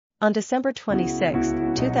On December 26,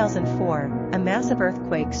 2004, a massive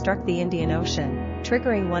earthquake struck the Indian Ocean,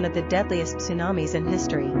 triggering one of the deadliest tsunamis in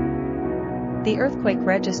history. The earthquake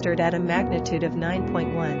registered at a magnitude of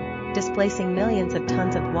 9.1, displacing millions of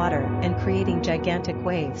tons of water and creating gigantic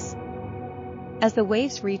waves. As the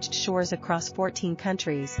waves reached shores across 14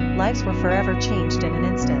 countries, lives were forever changed in an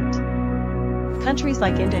instant. Countries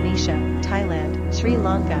like Indonesia, Thailand, Sri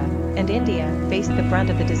Lanka, and India faced the brunt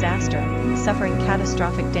of the disaster, suffering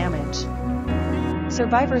catastrophic damage.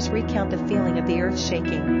 Survivors recount the feeling of the earth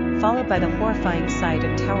shaking, followed by the horrifying sight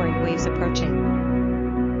of towering waves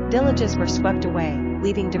approaching. Villages were swept away,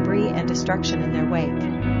 leaving debris and destruction in their wake.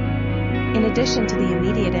 In addition to the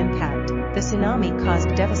immediate impact, the tsunami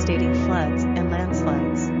caused devastating floods and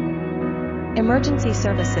landslides. Emergency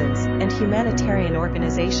services and humanitarian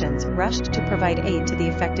organizations rushed to provide aid to the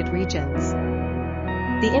affected regions.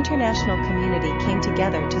 The international community came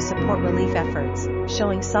together to support relief efforts,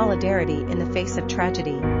 showing solidarity in the face of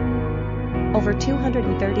tragedy. Over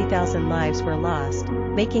 230,000 lives were lost,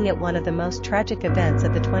 making it one of the most tragic events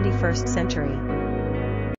of the 21st century.